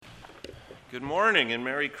Good morning and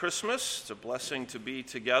Merry Christmas. It's a blessing to be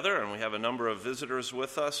together, and we have a number of visitors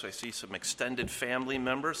with us. I see some extended family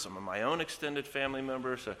members, some of my own extended family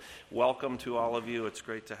members. Welcome to all of you. It's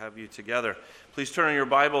great to have you together. Please turn your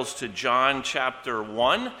Bibles to John chapter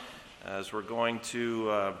 1 as we're going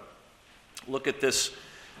to look at this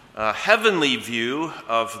heavenly view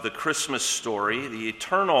of the Christmas story, the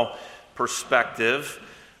eternal perspective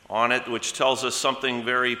on it, which tells us something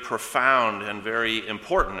very profound and very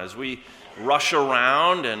important. As we rush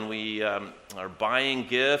around and we are buying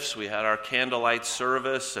gifts, we had our candlelight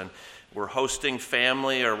service, and we're hosting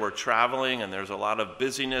family or we're traveling, and there's a lot of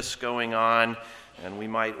busyness going on, and we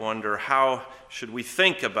might wonder, how should we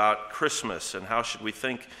think about Christmas, and how should we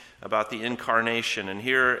think about the incarnation? And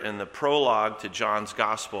here in the prologue to John's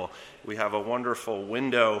Gospel, we have a wonderful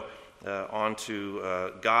window onto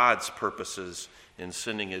God's purposes in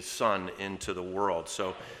sending his Son into the world.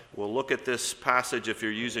 So we'll look at this passage. If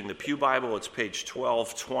you're using the Pew Bible, it's page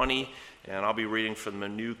 1220, and I'll be reading from the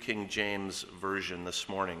New King James Version this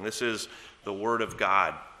morning. This is the Word of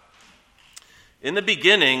God. In the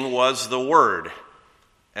beginning was the Word,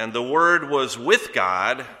 and the Word was with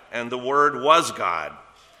God, and the Word was God.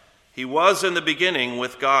 He was in the beginning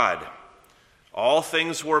with God. All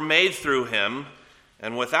things were made through him,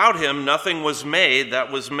 and without him nothing was made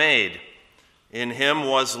that was made. In him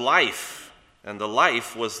was life, and the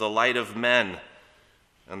life was the light of men.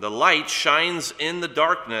 And the light shines in the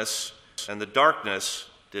darkness, and the darkness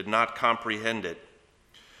did not comprehend it.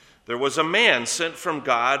 There was a man sent from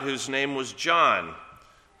God whose name was John.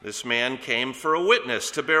 This man came for a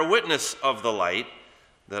witness, to bear witness of the light,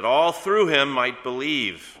 that all through him might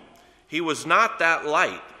believe. He was not that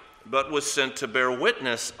light, but was sent to bear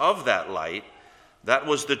witness of that light. That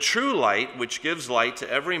was the true light, which gives light to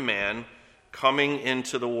every man coming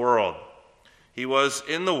into the world. He was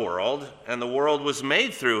in the world, and the world was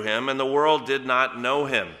made through him, and the world did not know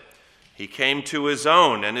him. He came to his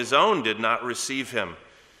own, and his own did not receive him.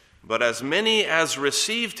 But as many as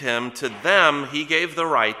received him, to them he gave the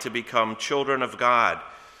right to become children of God,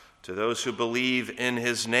 to those who believe in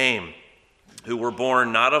his name, who were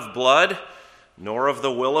born not of blood, nor of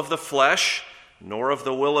the will of the flesh, nor of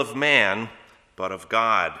the will of man, but of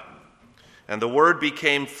God. And the Word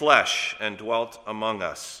became flesh and dwelt among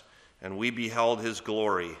us, and we beheld his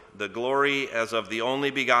glory, the glory as of the only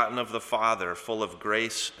begotten of the Father, full of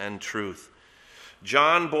grace and truth.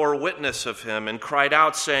 John bore witness of him and cried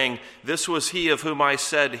out, saying, "This was he of whom I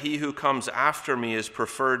said, he who comes after me is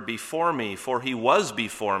preferred before me, for he was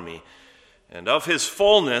before me. And of his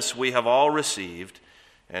fullness we have all received,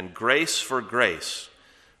 and grace for grace.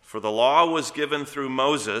 For the law was given through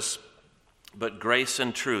Moses, but grace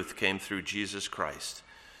and truth came through Jesus Christ.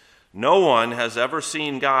 No one has ever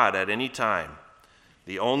seen God at any time.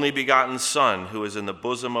 The only begotten Son, who is in the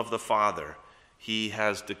bosom of the Father, he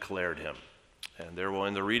has declared him." And there will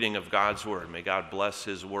end the reading of God's word. May God bless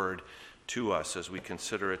his word to us as we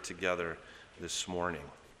consider it together this morning.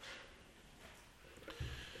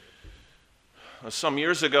 Some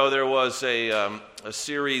years ago, there was a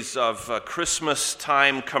series of Christmas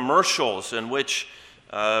time commercials in which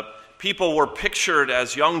people were pictured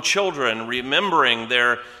as young children remembering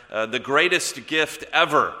the greatest gift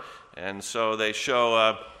ever. And so they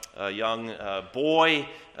show a young boy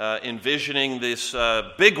envisioning this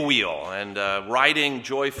big wheel and riding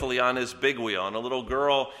joyfully on his big wheel, and a little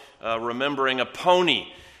girl remembering a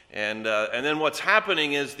pony. And then what's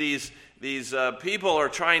happening is these people are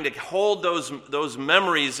trying to hold those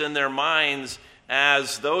memories in their minds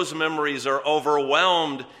as those memories are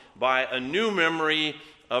overwhelmed by a new memory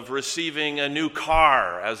of receiving a new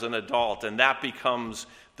car as an adult, and that becomes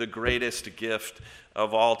the greatest gift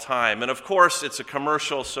of all time. And of course, it's a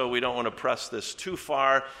commercial, so we don't want to press this too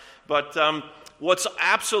far, but what's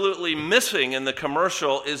absolutely missing in the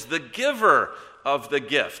commercial is the giver of the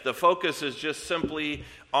gift. The focus is just simply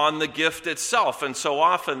on the gift itself, and so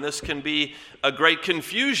often this can be a great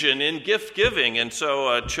confusion in gift giving. And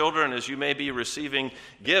so children, as you may be receiving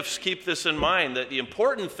gifts, keep this in mind, that the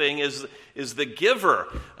important thing is the giver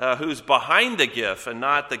who's behind the gift and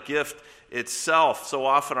not the gift itself. So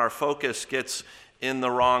often our focus gets in the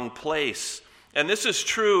wrong place. And this is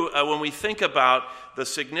true when we think about the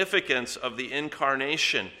significance of the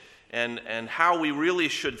incarnation and how we really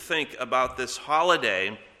should think about this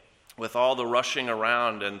holiday with all the rushing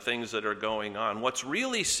around and things that are going on. What's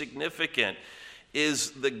really significant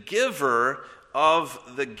is the giver of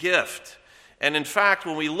the gift. And in fact,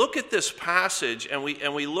 when we look at this passage and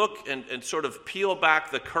we look and sort of peel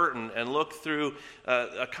back the curtain and look through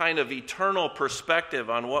a kind of eternal perspective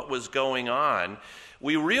on what was going on,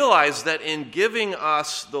 we realize that in giving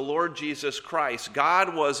us the Lord Jesus Christ,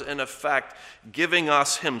 God was in effect giving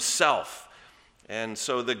us himself. And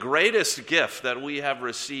so the greatest gift that we have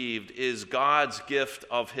received is God's gift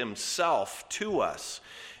of himself to us.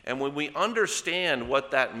 And when we understand what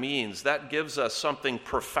that means, that gives us something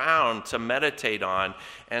profound to meditate on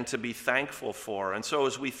and to be thankful for. And so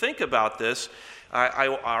as we think about this,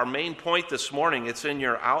 our main point this morning, it's in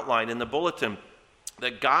your outline in the bulletin,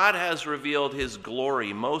 that God has revealed his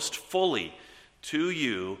glory most fully to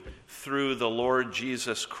you through the Lord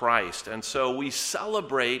Jesus Christ. And so we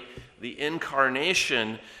celebrate the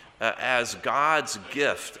incarnation as God's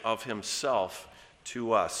gift of himself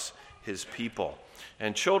to us, his people.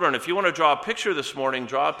 And children, if you want to draw a picture this morning,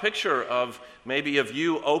 draw a picture of maybe of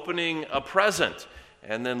you opening a present,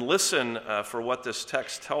 and then listen for what this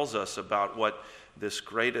text tells us about what this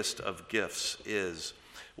greatest of gifts is.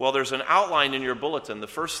 Well, there's an outline in your bulletin. The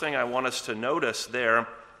first thing I want us to notice there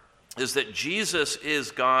is that Jesus is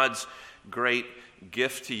God's great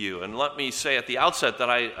gift to you. And let me say at the outset that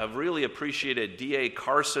I have really appreciated D.A.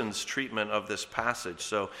 Carson's treatment of this passage.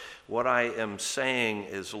 So what I am saying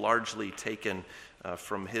is largely taken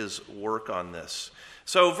from his work on this.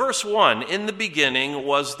 So verse 1, in the beginning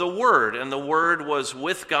was the Word, and the Word was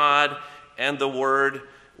with God, and the Word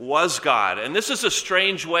was God. And this is a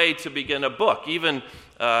strange way to begin a book, even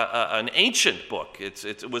an ancient book.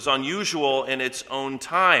 It was unusual in its own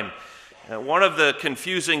time. One of the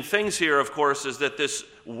confusing things here, of course, is that this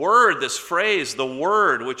word, this phrase, the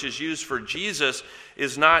Word, which is used for Jesus,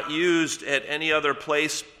 is not used at any other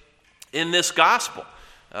place in this gospel.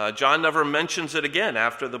 John never mentions it again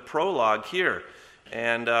after the prologue here.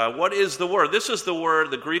 And what is the word? This is the word,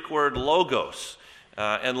 the Greek word logos.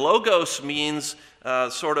 And logos means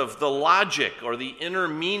sort of the logic or the inner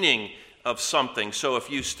meaning of something. So if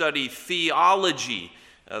you study theology,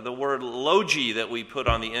 the word logi that we put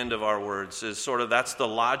on the end of our words is sort of, that's the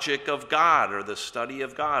logic of God or the study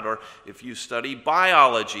of God. Or if you study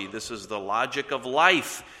biology, this is the logic of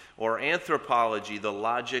life, or anthropology, the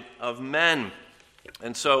logic of men.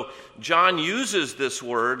 And so John uses this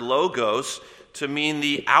word, logos, to mean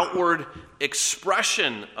the outward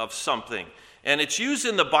expression of something. And it's used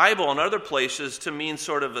in the Bible and other places to mean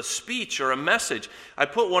sort of a speech or a message. I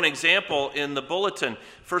put one example in the bulletin.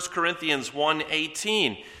 1 Corinthians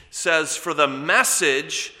 1:18 says, "For the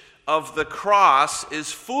message of the cross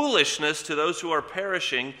is foolishness to those who are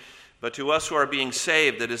perishing, but to us who are being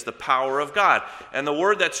saved, it is the power of God." And the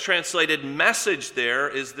word that's translated message there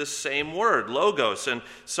is this same word, logos. And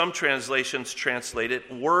some translations translate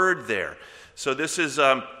it word there. So this is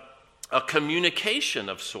a communication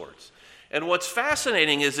of sorts. And what's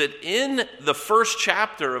fascinating is that in the first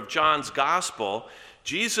chapter of John's gospel,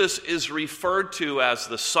 Jesus is referred to as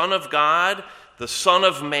the Son of God, the Son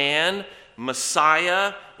of Man,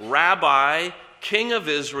 Messiah, Rabbi, King of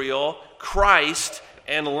Israel, Christ,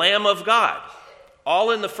 and Lamb of God,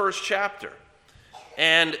 all in the first chapter.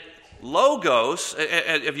 And logos,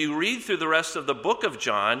 if you read through the rest of the book of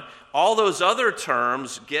John, all those other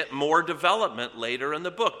terms get more development later in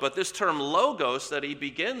the book. But this term logos that he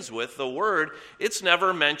begins with, the word, it's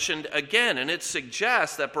never mentioned again. And it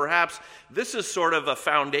suggests that perhaps this is sort of a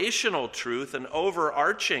foundational truth, an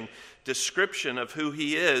overarching description of who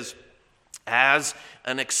he is as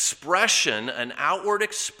an expression, an outward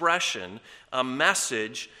expression, a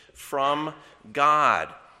message from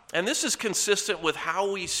God. And this is consistent with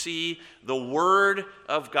how we see the Word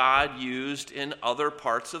of God used in other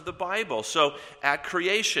parts of the Bible. So at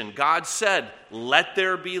creation, God said, "Let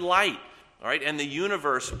there be light." All right, and the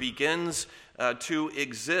universe begins to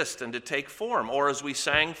exist and to take form. Or as we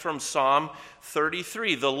sang from Psalm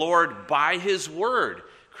 33, the Lord by his word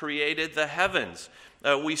created the heavens.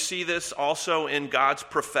 We see this also in God's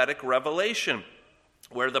prophetic revelation,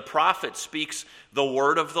 where the prophet speaks the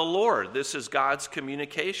word of the Lord. This is God's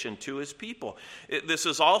communication to his people. This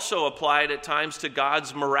is also applied at times to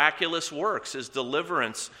God's miraculous works, his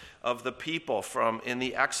deliverance of the people from in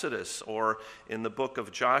the Exodus or in the book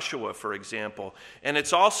of Joshua, for example. And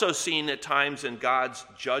it's also seen at times in God's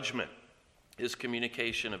judgment, his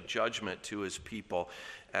communication of judgment to his people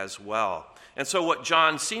as well. And so what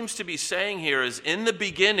John seems to be saying here is, in the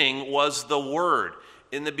beginning was the Word.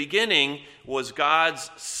 In the beginning was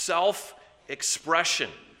God's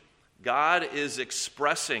self-expression. God is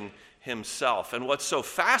expressing himself. And what's so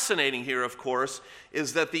fascinating here, of course,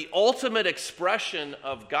 is that the ultimate expression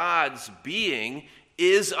of God's being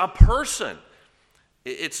is a person.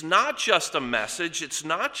 It's not just a message, it's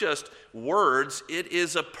not just words, it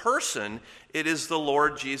is a person. It is the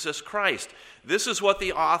Lord Jesus Christ. This is what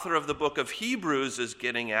the author of the book of Hebrews is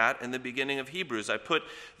getting at in the beginning of Hebrews. I put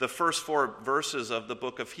the first 4 verses of the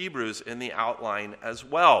book of Hebrews in the outline as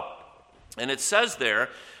well. And it says there,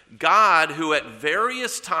 God, who at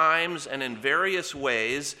various times and in various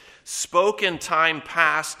ways spoke in time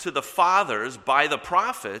past to the fathers by the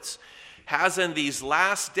prophets, has in these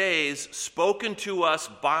last days spoken to us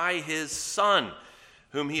by his Son,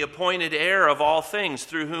 whom he appointed heir of all things,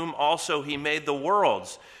 through whom also he made the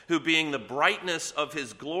worlds, who being the brightness of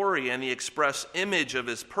his glory and the express image of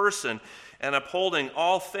his person, and upholding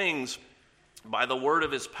all things by the word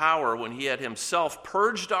of his power, when he had himself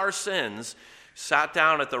purged our sins, sat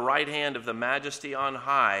down at the right hand of the majesty on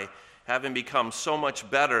high, having become so much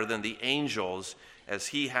better than the angels, as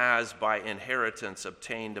he has by inheritance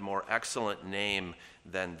obtained a more excellent name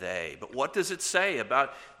than they. But what does it say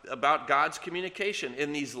about God's communication?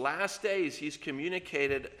 In these last days, he's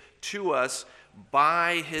communicated to us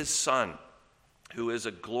by his Son, who is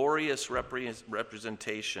a glorious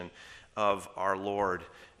representation of our Lord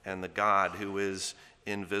and the God who is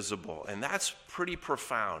invisible. And that's pretty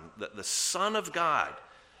profound, that the Son of God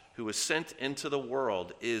who was sent into the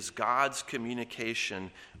world is God's communication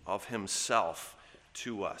of himself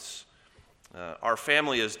to us. Our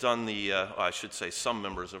family has done I should say some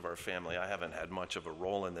members of our family, I haven't had much of a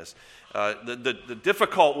role in this, the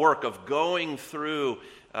difficult work of going through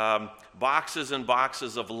boxes and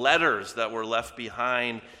boxes of letters that were left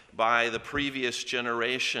behind by the previous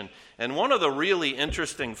generation. And one of the really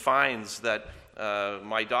interesting finds that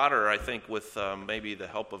my daughter, I think with maybe the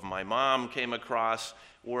help of my mom, came across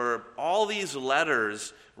were all these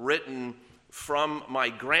letters written from my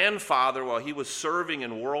grandfather while he was serving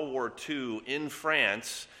in World War II in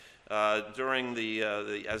France during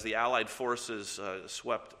as the Allied forces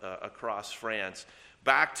swept across France,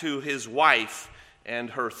 back to his wife and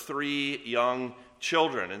her 3 young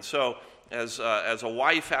children. And so as a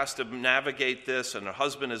wife has to navigate this, and her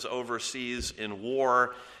husband is overseas in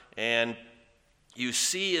war, and you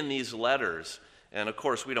see in these letters, and of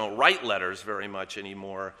course we don't write letters very much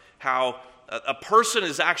anymore, how a person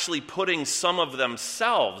is actually putting some of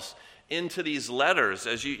themselves into these letters,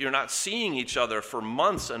 as you're not seeing each other for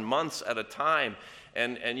months and months at a time.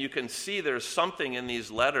 And you can see there's something in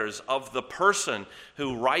these letters of the person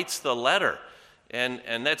who writes the letter.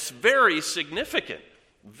 And that's very significant,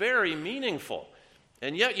 very meaningful.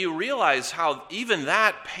 And yet you realize how even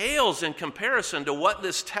that pales in comparison to what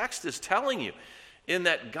this text is telling you, in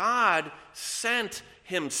that God sent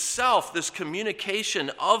himself, this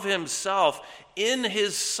communication of himself in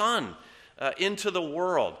his Son into the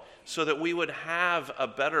world, so that we would have a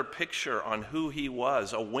better picture on who he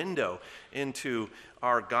was, a window into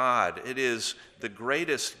our God. It is the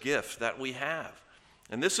greatest gift that we have.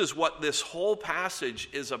 And this is what this whole passage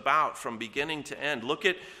is about from beginning to end. Look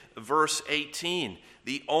at verse 18.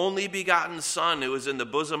 The only begotten Son who is in the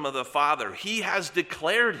bosom of the Father, he has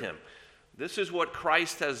declared him. This is what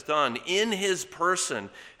Christ has done. In his person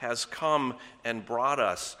has come and brought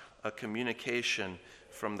us a communication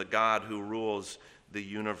from the God who rules the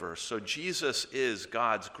universe. So Jesus is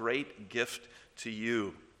God's great gift to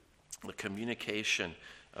you, the communication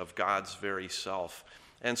of God's very self.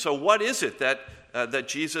 And so what is it that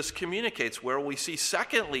Jesus communicates? Where we see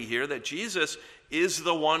secondly here that Jesus is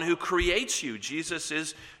the one who creates you. Jesus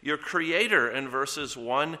is your creator in verses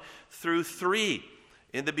 1 through 3.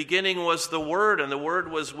 In the beginning was the Word, and the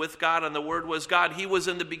Word was with God, and the Word was God. He was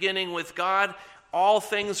in the beginning with God. All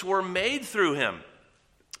things were made through him,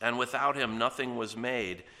 and without him nothing was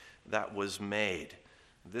made that was made.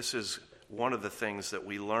 This is one of the things that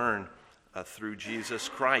we learn through Jesus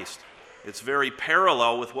Christ. It's very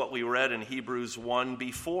parallel with what we read in Hebrews 1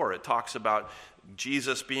 before. It talks about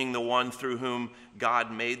Jesus being the one through whom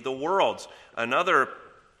God made the worlds. Another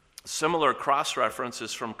similar cross-reference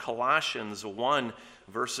is from Colossians 1,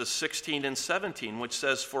 verses 16 and 17, which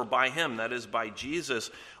says, "For by him," that is by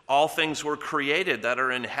Jesus, "all things were created that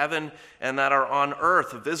are in heaven and that are on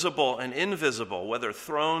earth, visible and invisible, whether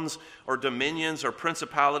thrones or dominions or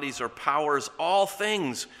principalities or powers, all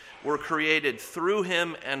things were created through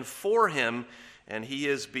him and for him, and he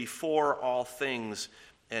is before all things,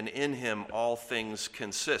 and in him all things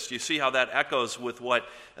consist." You see how that echoes with what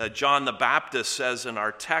John the Baptist says in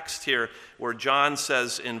our text here, where John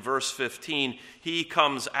says in verse 15, "He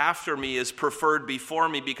comes after me is preferred before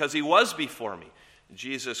me because he was before me."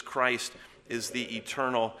 Jesus Christ is the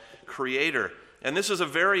eternal creator. And this is a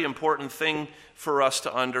very important thing for us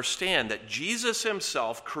to understand, that Jesus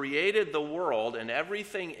himself created the world and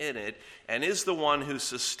everything in it and is the one who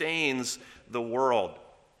sustains the world.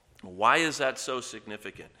 Why is that so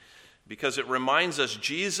significant? Because it reminds us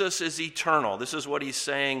Jesus is eternal. This is what he's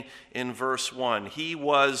saying in verse 1. He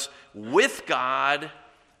was with God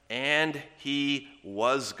and he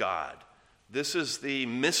was God. This is the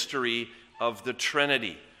mystery of the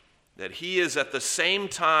Trinity, that he is at the same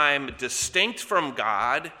time distinct from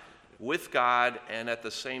God, with God, and at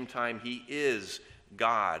the same time he is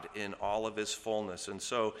God in all of his fullness. And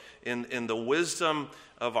so in the wisdom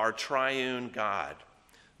of our triune God,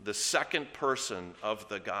 the second person of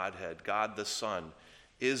the Godhead, God the Son,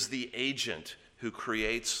 is the agent who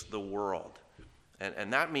creates the world.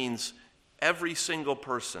 And that means every single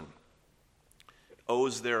person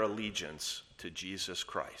owes their allegiance to Jesus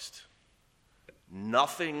Christ.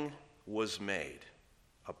 Nothing was made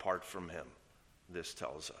apart from him, this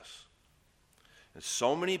tells us. And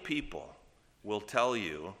so many people will tell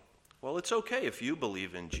you, well, it's okay if you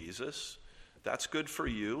believe in Jesus. That's good for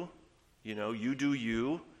you. You know, you do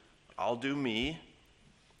you, I'll do me.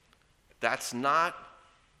 That's not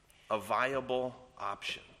a viable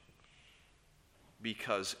option,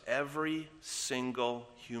 because every single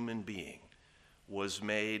human being was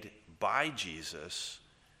made by Jesus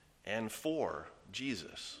and for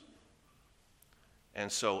Jesus.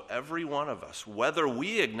 And so every one of us, whether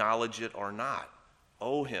we acknowledge it or not,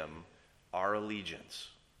 owe him our allegiance,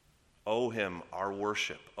 owe him our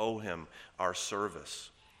worship, owe him our service.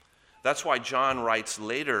 That's why John writes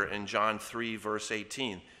later in John 3, verse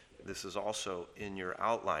 18, this is also in your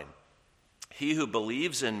outline, "He who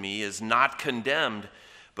believes in me is not condemned,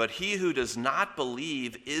 but he who does not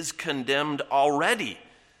believe is condemned already,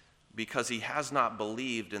 because he has not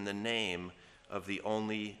believed in the name of the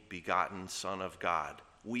only begotten Son of God."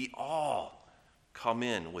 We all come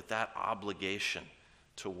in with that obligation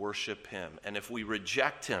to worship him. And if we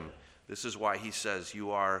reject him, this is why he says,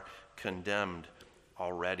 you are condemned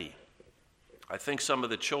already. I think some of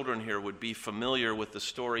the children here would be familiar with the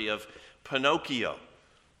story of Pinocchio.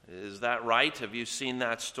 Is that right? Have you seen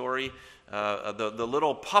that story? The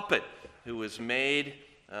little puppet who was made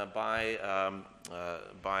by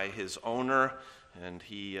his owner, and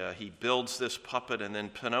he builds this puppet, and then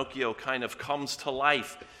Pinocchio kind of comes to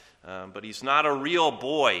life. But he's not a real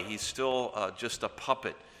boy. He's still just a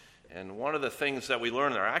puppet. And one of the things that we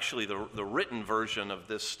learn there, actually the written version of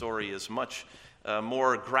this story is much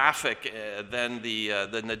more graphic than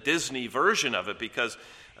the Disney version of it, because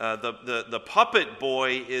the puppet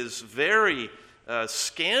boy is very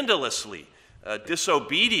scandalously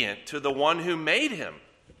disobedient to the one who made him.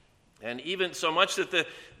 And even so much that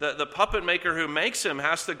the puppet maker who makes him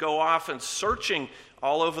has to go off and searching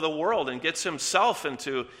all over the world and gets himself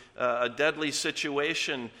into a deadly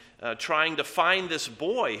situation trying to find this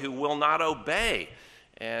boy who will not obey.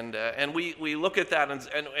 And we look at that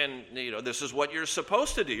and you know, this is what you're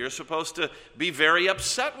supposed to do. You're supposed to be very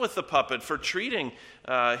upset with the puppet for treating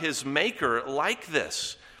his maker like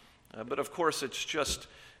this. But of course, it's just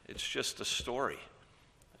a story.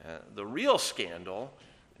 The real scandal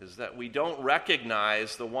is that we don't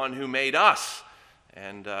recognize the one who made us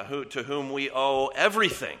and to whom we owe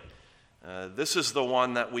everything. This is the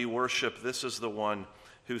one that we worship. This is the one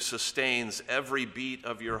who sustains every beat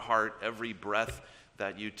of your heart, every breath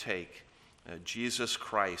that you take. Jesus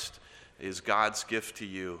Christ is God's gift to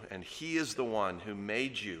you, and he is the one who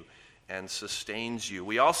made you and sustains you.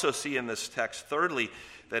 We also see in this text, thirdly,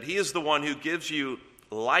 that he is the one who gives you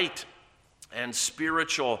light and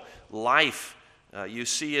spiritual life. You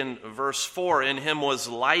see in verse 4, "In him was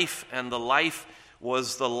life, and the life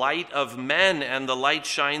was the light of men, and the light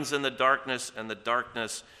shines in the darkness, and the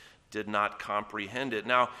darkness did not comprehend it."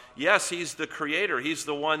 Now, yes, he's the creator. He's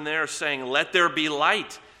the one there saying, "Let there be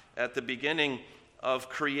light," at the beginning of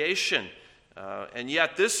creation. And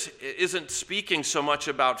yet this isn't speaking so much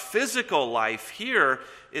about physical life here.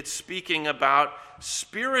 It's speaking about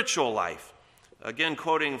spiritual life. Again,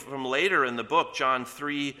 quoting from later in the book, John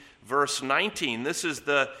 3, verse 19, "This is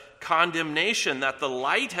the condemnation, that the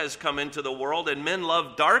light has come into the world, and men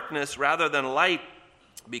love darkness rather than light,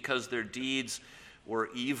 because their deeds were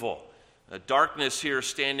evil." Darkness here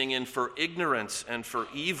standing in for ignorance and for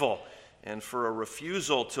evil and for a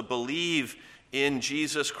refusal to believe in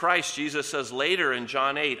Jesus Christ. Jesus says later in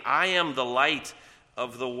John 8, "I am the light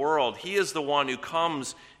of the world." He is the one who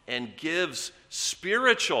comes and gives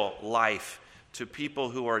spiritual life to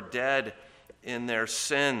people who are dead in their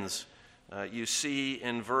sins. You see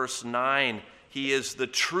in verse 9, he is the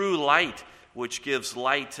true light which gives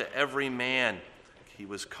light to every man. He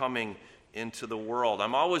was coming into the world.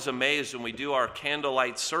 I'm always amazed when we do our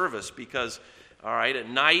candlelight service because, all right, at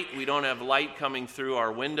night we don't have light coming through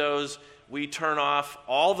our windows. We turn off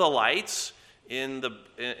all the lights in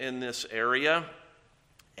this area,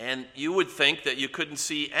 and you would think that you couldn't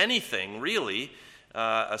see anything really,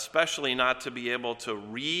 especially not to be able to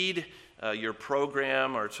read your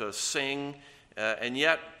program or to sing. And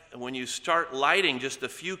yet, when you start lighting just a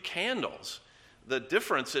few candles, the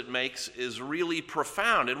difference it makes is really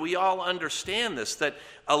profound. And we all understand this, that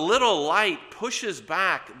a little light pushes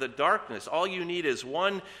back the darkness. All you need is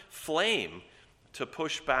one flame to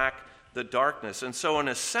push back the darkness. And so in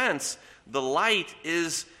a sense, the light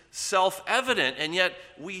is self-evident. And yet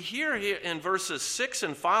we hear here in verses 6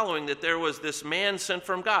 and following that there was this man sent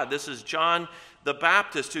from God. This is John the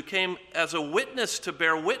Baptist, who came as a witness to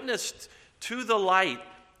bear witness to the light,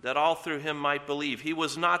 that all through him might believe. He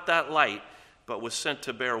was not that light, but was sent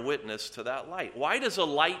to bear witness to that light. Why does a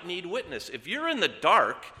light need witness? If you're in the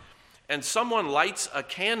dark and someone lights a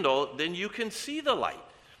candle, then you can see the light.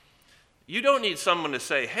 You don't need someone to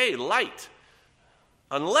say, hey, light,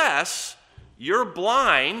 unless you're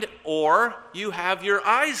blind or you have your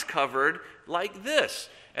eyes covered like this.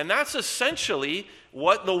 And that's essentially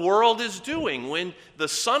what the world is doing when the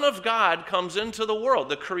Son of God comes into the world.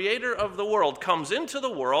 The creator of the world comes into the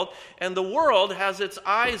world, and the world has its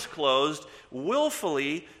eyes closed,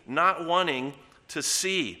 willfully not wanting to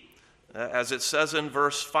see. As it says in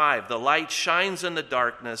verse 5, the light shines in the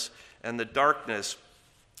darkness, and the darkness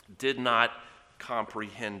did not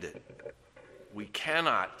comprehend it. We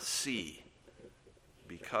cannot see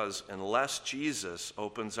because unless Jesus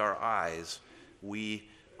opens our eyes, we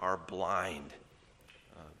are blind.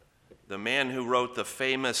 The man who wrote the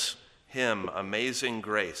famous hymn, Amazing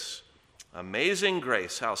Grace,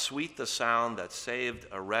 how sweet the sound that saved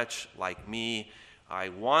a wretch like me. I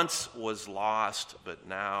once was lost, but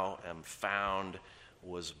now am found,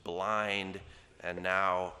 was blind, and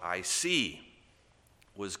now I see.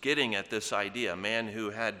 Was getting at this idea. A man who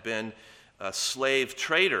had been a slave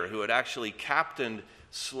trader, who had actually captained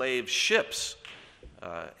slave ships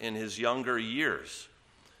in his younger years.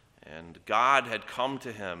 And God had come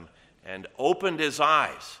to him and opened his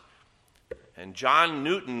eyes. And John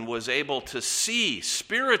Newton was able to see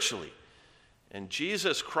spiritually. And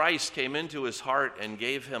Jesus Christ came into his heart and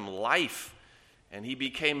gave him life. And he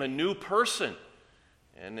became a new person.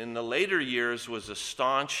 And in the later years was a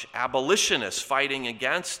staunch abolitionist fighting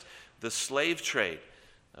against the slave trade,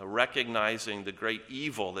 recognizing the great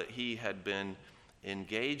evil that he had been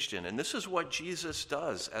engaged in. And this is what Jesus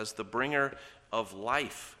does as the bringer of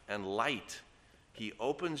life and light. He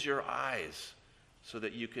opens your eyes so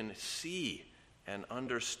that you can see and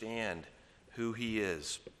understand who he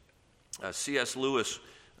is. C.S. Lewis,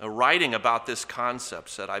 writing about this concept,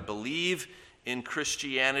 said, I believe in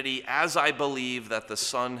Christianity as I believe that the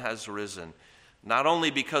sun has risen, not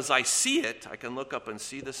only because I see it, I can look up and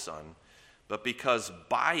see the sun, but because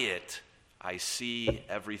by it I see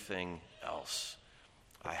everything else.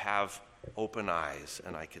 I have open eyes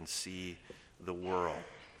and I can see the world.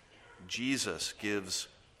 Jesus gives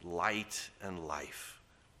light and life.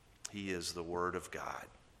 He is the Word of God.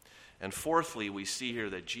 And fourthly, we see here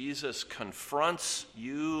that Jesus confronts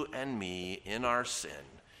you and me in our sin,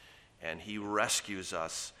 and he rescues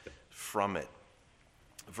us from it.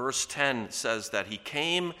 Verse 10 says that he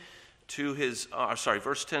came to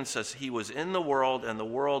verse 10 says he was in the world, and the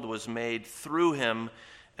world was made through him,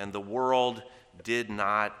 and the world did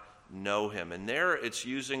not know him. And there it's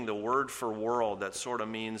using the word for world that sort of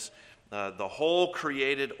means the whole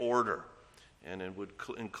created order. And it would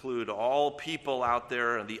include all people out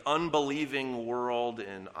there and the unbelieving world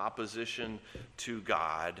in opposition to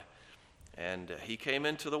God. And he came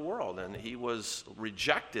into the world, and he was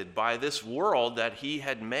rejected by this world that he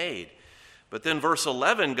had made. But then verse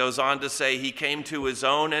 11 goes on to say he came to his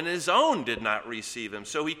own, and his own did not receive him.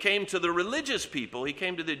 So he came to the religious people. He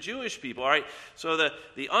came to the Jewish people. All right, so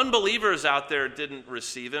the unbelievers out there didn't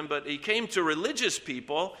receive him, but he came to religious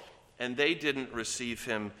people, and they didn't receive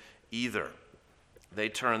him either. They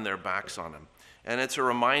turned their backs on him. And it's a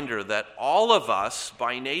reminder that all of us,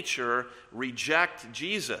 by nature, reject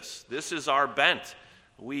Jesus. This is our bent.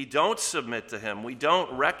 We don't submit to him. We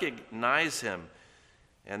don't recognize him.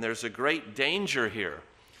 And there's a great danger here.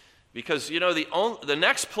 Because, you know, the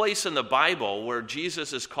next place in the Bible where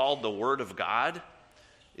Jesus is called the Word of God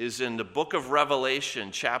is in the book of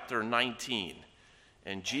Revelation, chapter 19.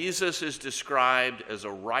 And Jesus is described as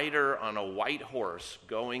a rider on a white horse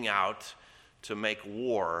going out to make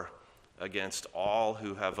war against all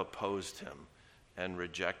who have opposed him and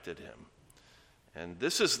rejected him. And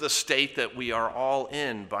this is the state that we are all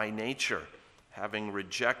in by nature, having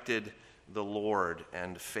rejected the Lord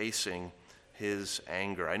and facing his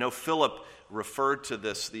anger. I know Philip referred to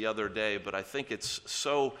this the other day, but I think it's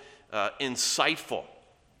so insightful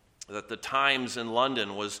that the Times in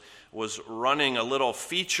London was running a little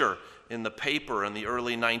feature in the paper in the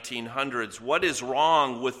early 1900s. What is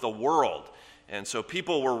wrong with the world? And so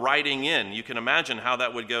people were writing in. You can imagine how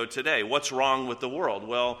that would go today. What's wrong with the world?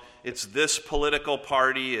 Well, it's this political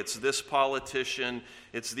party, it's this politician,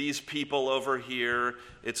 it's these people over here,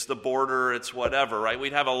 it's the border, it's whatever, right?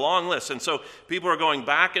 We'd have a long list. And so people are going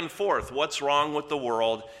back and forth. What's wrong with the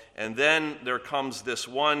world? And then there comes this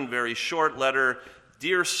one very short letter.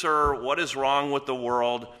 Dear sir, what is wrong with the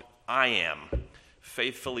world? I am.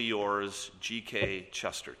 Faithfully yours, G.K.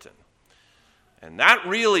 Chesterton. And that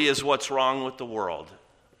really is what's wrong with the world,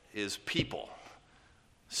 is people,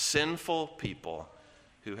 sinful people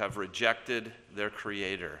who have rejected their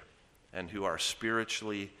Creator and who are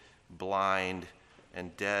spiritually blind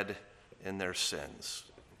and dead in their sins.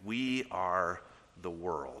 We are the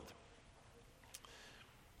world.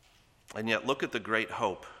 And yet look at the great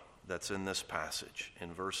hope that's in this passage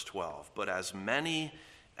in verse 12. But as many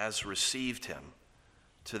as received him,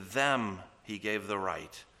 to them he gave the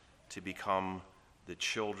right to become the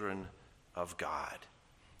children of God.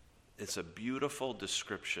 It's a beautiful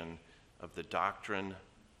description of the doctrine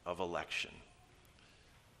of election.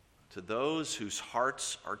 To those whose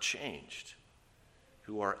hearts are changed,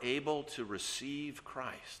 who are able to receive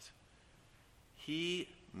Christ, he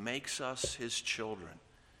makes us his children.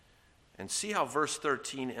 And see how verse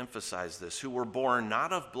 13 emphasizes this, who were born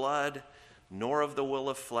not of blood, nor of the will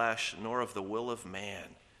of flesh, nor of the will of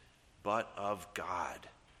man, but of God.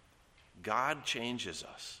 God changes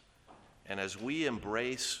us. And as we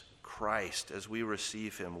embrace Christ, as we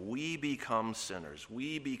receive him, we become sinners.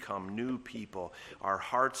 We become new people. Our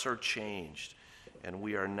hearts are changed, and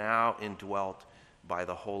we are now indwelt by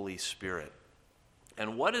the Holy Spirit.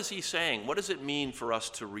 And what is he saying? What does it mean for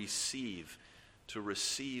us to receive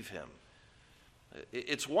him?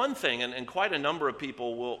 It's one thing, and quite a number of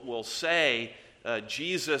people will say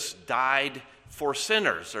Jesus died for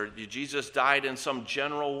sinners, or Jesus died in some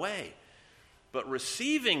general way. But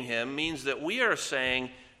receiving him means that we are saying,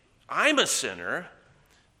 I'm a sinner,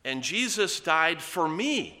 and Jesus died for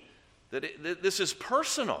me. That this is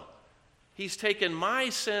personal. He's taken my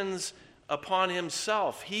sins upon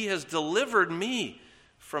himself. He has delivered me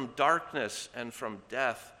from darkness and from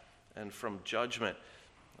death and from judgment.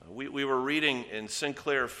 We were reading in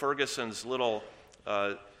Sinclair Ferguson's little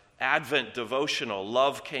Advent devotional,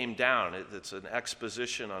 Love Came Down. It's an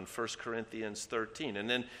exposition on 1 Corinthians 13. And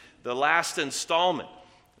then the last installment,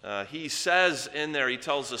 he says in there, he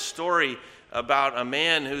tells a story about a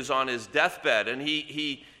man who's on his deathbed, and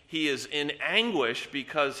he is in anguish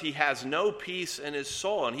because he has no peace in his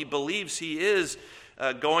soul, and he believes he is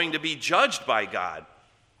going to be judged by God.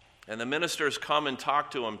 And the ministers come and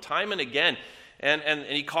talk to him time and again, and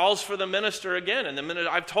he calls for the minister again. And the minute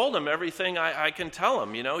I've told him everything I can tell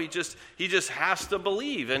him, he just has to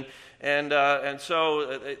believe. And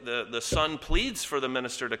so the son pleads for the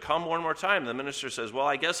minister to come one more time. The minister says, well,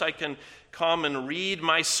 I guess I can come and read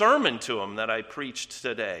my sermon to him that I preached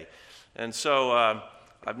today. And so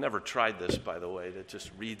I've never tried this, by the way, to just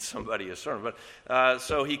read somebody a sermon. But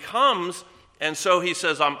so he comes, and so he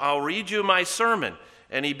says, I'll read you my sermon.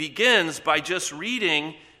 And he begins by just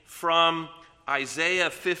reading from Isaiah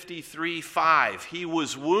 53:5. He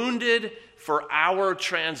was wounded for our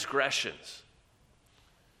transgressions.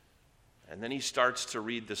 And then he starts to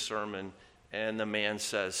read the sermon, and the man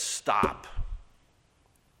says, stop.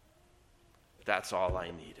 That's all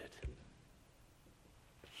I needed.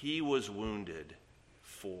 He was wounded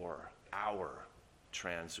for our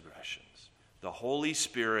transgressions. The Holy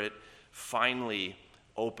Spirit finally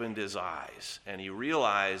opened his eyes, and he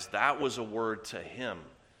realized that was a word to him.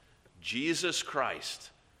 Jesus Christ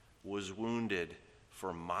was wounded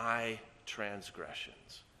for my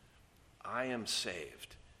transgressions. I am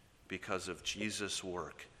saved because of Jesus'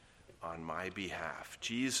 work on my behalf.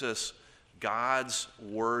 Jesus, God's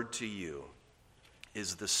word to you,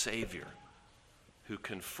 is the Savior who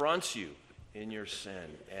confronts you in your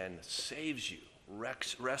sin and saves you,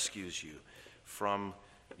 rescues you from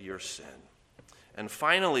your sin. And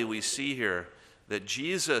finally, we see here that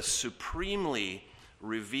Jesus supremely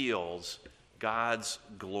reveals God's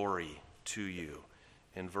glory to you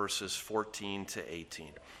in verses 14 to 18.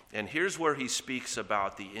 And here's where he speaks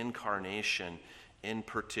about the incarnation in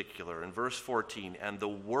particular. In verse 14, and the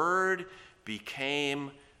Word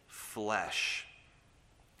became flesh.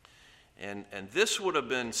 And this would have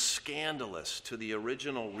been scandalous to the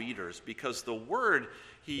original readers because the Word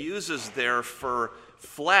he uses there for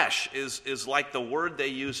flesh is like the word they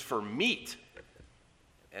use for meat.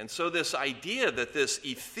 And so this idea that this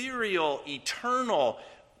ethereal, eternal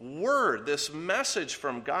word, this message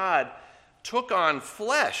from God, took on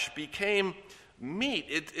flesh, became meat.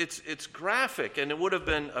 It's graphic, and it would have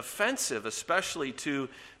been offensive, especially to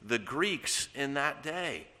the Greeks in that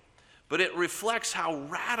day. But it reflects how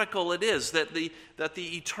radical it is that the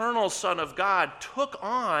eternal Son of God took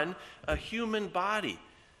on a human body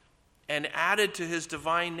and added to his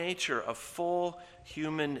divine nature a full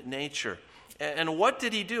human nature. And what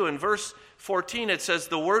did he do? In verse 14 it says,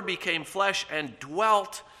 the Word became flesh and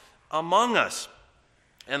dwelt among us.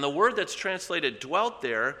 And the word that's translated dwelt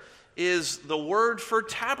there is the word for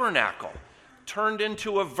tabernacle, turned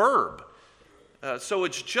into a verb. So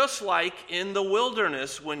it's just like in the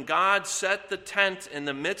wilderness when God set the tent in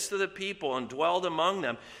the midst of the people and dwelled among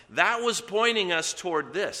them. That was pointing us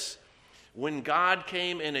toward this. When God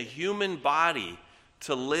came in a human body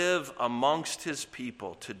to live amongst his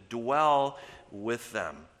people, to dwell with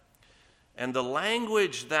them. And the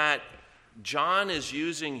language that John is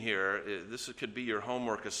using here, this could be your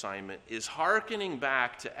homework assignment, is hearkening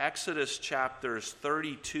back to Exodus chapters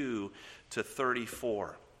 32 to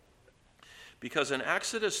 34. Because in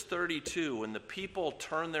Exodus 32, when the people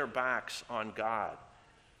turn their backs on God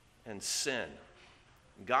and sin,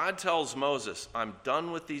 God tells Moses, I'm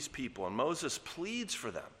done with these people. And Moses pleads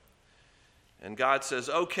for them. And God says,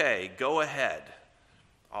 okay, go ahead.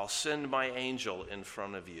 I'll send my angel in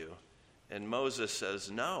front of you. And Moses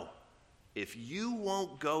says, no. If you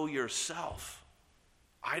won't go yourself,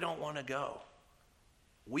 I don't want to go.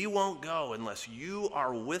 We won't go unless you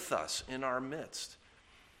are with us in our midst.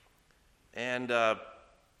 And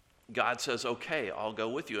God says, okay, I'll go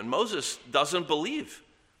with you. And Moses doesn't believe.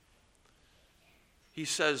 He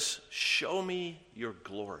says, show me your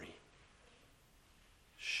glory.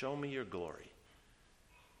 Show me your glory.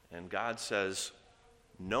 And God says,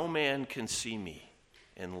 no man can see me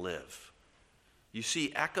and live. You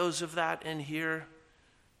see echoes of that in here.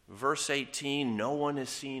 Verse 18, no one has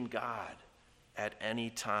seen God at any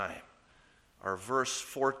time. Or verse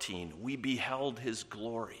 14, we beheld his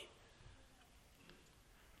glory.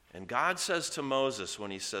 And God says to Moses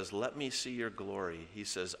when he says, let me see your glory, he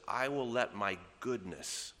says, I will let my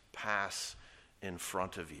goodness pass in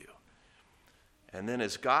front of you. And then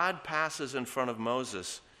as God passes in front of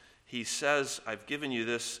Moses, he says, I've given you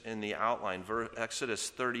this in the outline, Exodus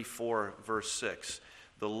 34, verse 6.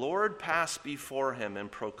 The Lord passed before him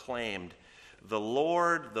and proclaimed, the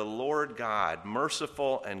Lord God,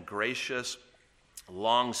 merciful and gracious,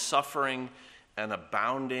 long-suffering and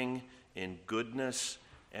abounding in goodness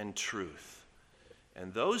and truth.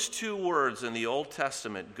 And those two words in the Old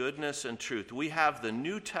Testament, goodness and truth, we have the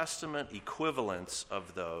New Testament equivalents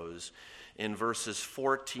of those in verses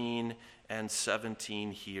 14 and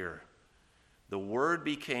 17 here. The Word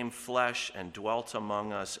became flesh and dwelt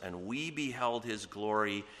among us, and we beheld his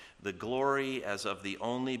glory, the glory as of the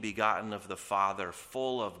only begotten of the Father,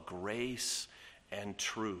 full of grace and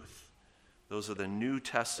truth. Those are the New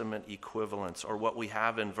Testament equivalents, or what we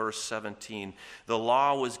have in verse 17. The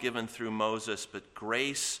law was given through Moses, but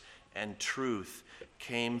grace and truth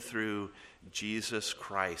came through Jesus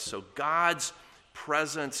Christ. So God's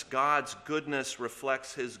presence, God's goodness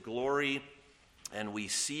reflects his glory, and we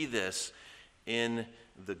see this in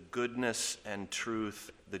the goodness and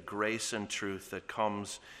truth, the grace and truth that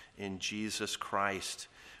comes in Jesus Christ,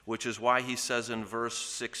 which is why he says in verse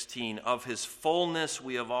 16, of his fullness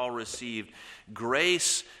we have all received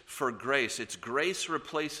grace for grace. It's grace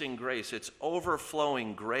replacing grace. It's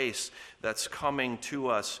overflowing grace that's coming to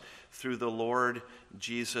us through the Lord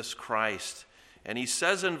Jesus Christ. And he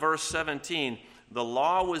says in verse 17, the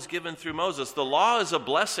law was given through Moses. The law is a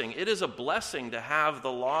blessing. It is a blessing to have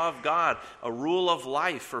the law of God, a rule of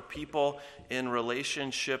life for people in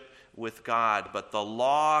relationship with God. But the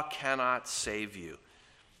law cannot save you.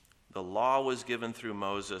 The law was given through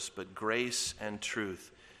Moses, but grace and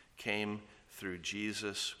truth came through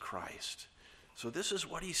Jesus Christ. So this is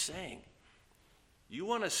what he's saying. You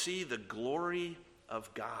want to see the glory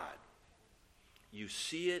of God. You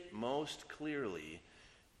see it most clearly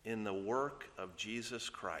in the work of Jesus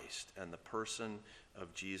Christ and the person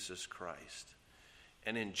of Jesus Christ.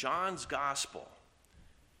 And in John's gospel,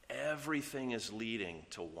 everything is leading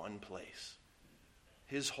to one place.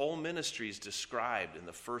 His whole ministry is described in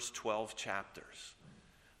the first 12 chapters.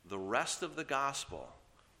 The rest of the gospel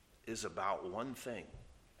is about one thing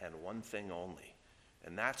and one thing only,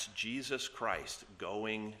 and that's Jesus Christ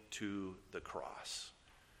going to the cross.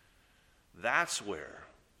 That's where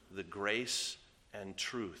the grace and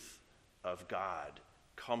truth of God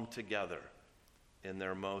come together in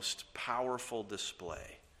their most powerful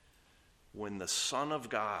display when the Son of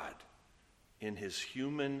God, in his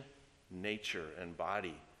human nature and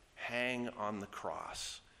body, hang on the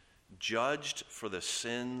cross, judged for the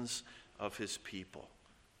sins of his people.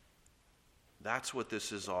 That's what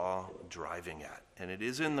this is all driving at. And it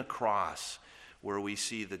is in the cross where we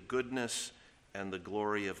see the goodness and the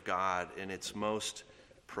glory of God in its most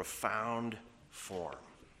profound form.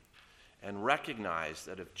 And recognize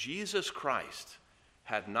that if Jesus Christ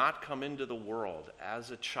had not come into the world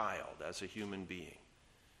as a child, as a human being,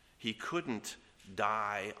 he couldn't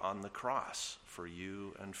die on the cross for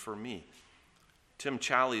you and for me. Tim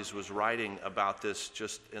Challies was writing about this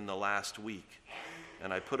just in the last week,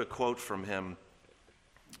 and I put a quote from him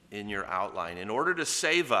in your outline. In order to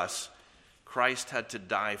save us, Christ had to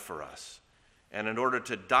die for us. And in order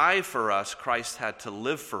to die for us, Christ had to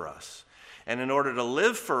live for us. And in order to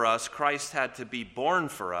live for us, Christ had to be born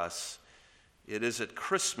for us. It is at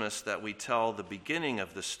Christmas that we tell the beginning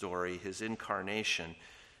of the story, his incarnation.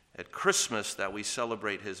 At Christmas that we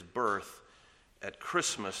celebrate his birth. At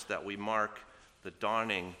Christmas that we mark the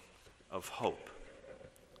dawning of hope.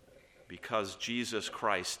 Because Jesus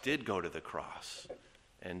Christ did go to the cross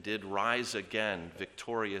and did rise again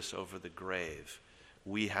victorious over the grave,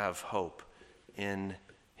 we have hope in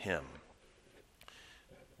him.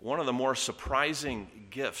 One of the more surprising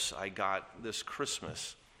gifts I got this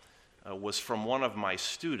Christmas was from one of my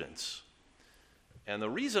students. And the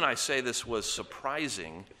reason I say this was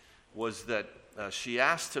surprising was that she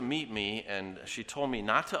asked to meet me, and she told me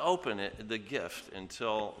not to open the gift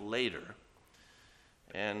until later.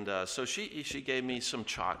 And so she gave me some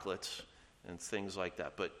chocolates and things like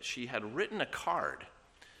that. But she had written a card.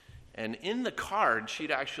 And in the card,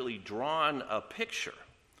 she'd actually drawn a picture.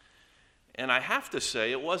 And I have to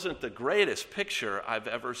say, it wasn't the greatest picture I've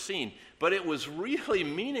ever seen. But it was really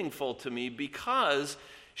meaningful to me because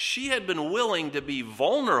she had been willing to be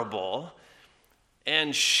vulnerable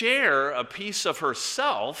and share a piece of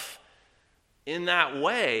herself in that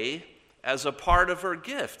way as a part of her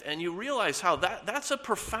gift. And you realize how that's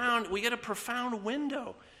we get a profound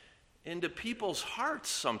window into people's hearts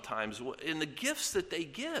sometimes in the gifts that they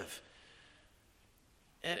give.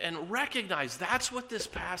 And recognize that's what this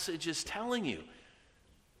passage is telling you.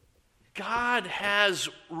 God has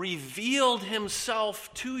revealed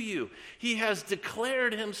himself to you. He has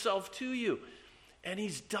declared himself to you. And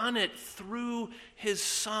he's done it through his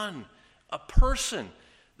Son, a person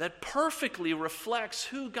that perfectly reflects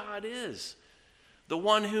who God is. The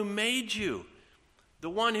one who made you.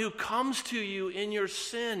 The one who comes to you in your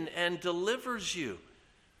sin and delivers you.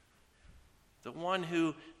 The one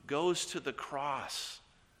who goes to the cross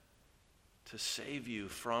to save you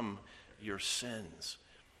from your sins.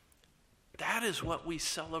 That is what we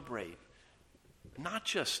celebrate, not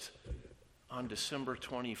just on December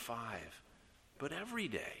 25, but every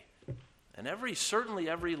day, and certainly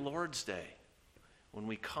every Lord's Day, when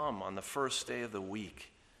we come on the first day of the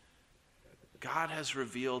week. God has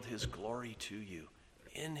revealed his glory to you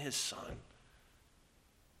in his Son.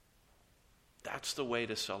 That's the way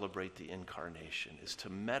to celebrate the incarnation, is to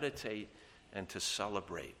meditate and to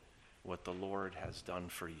celebrate what the Lord has done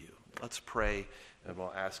for you. Let's pray, and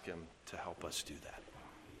we'll ask him to help us do that.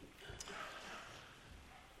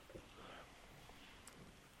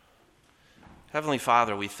 Heavenly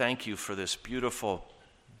Father, we thank you for this beautiful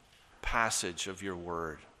passage of your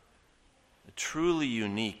word, truly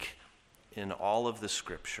unique in all of the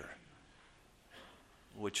Scripture,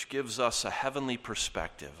 which gives us a heavenly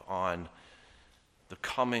perspective on the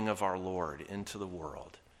coming of our Lord into the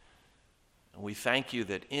world. And we thank you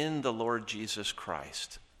that in the Lord Jesus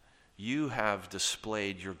Christ, you have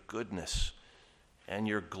displayed your goodness and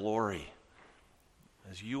your glory,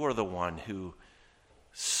 as you are the one who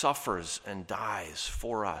suffers and dies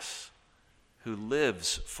for us, who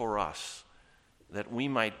lives for us, that we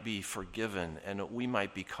might be forgiven and that we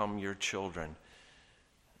might become your children.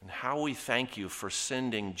 And how we thank you for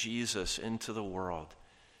sending Jesus into the world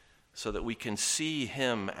so that we can see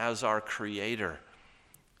him as our Creator,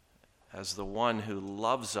 as the one who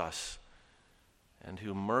loves us and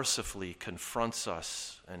who mercifully confronts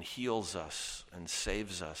us and heals us and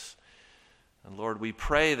saves us. And Lord, we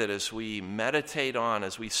pray that as we meditate on,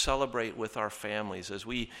 as we celebrate with our families, as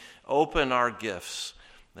we open our gifts,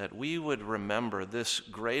 that we would remember this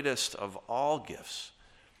greatest of all gifts,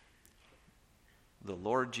 the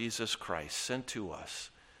Lord Jesus Christ sent to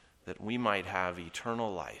us that we might have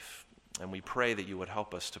eternal life. And we pray that you would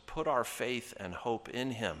help us to put our faith and hope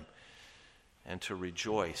in him and to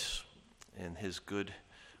rejoice in his good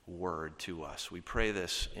word to us. We pray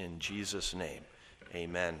this in Jesus' name.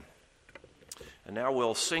 Amen. And now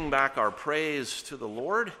we'll sing back our praise to the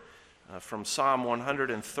Lord from Psalm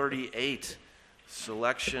 138,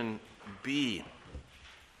 selection B.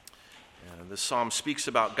 This psalm speaks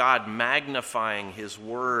about God magnifying his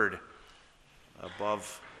word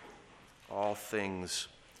above all things.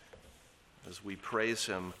 As we praise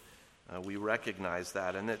him, we recognize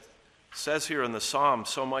that. And it says here in the psalm,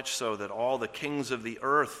 so much so that all the kings of the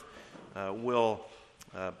earth will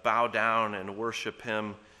bow down and worship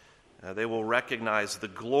him. They will recognize the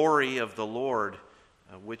glory of the Lord,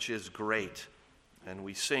 which is great. And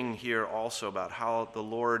we sing here also about how the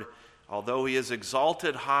Lord, although he is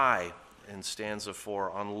exalted high in stanza 4,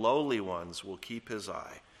 on lowly ones will keep his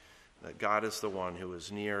eye. That God is the one who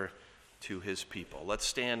is near to his people. Let's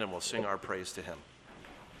stand and we'll sing our praise to him.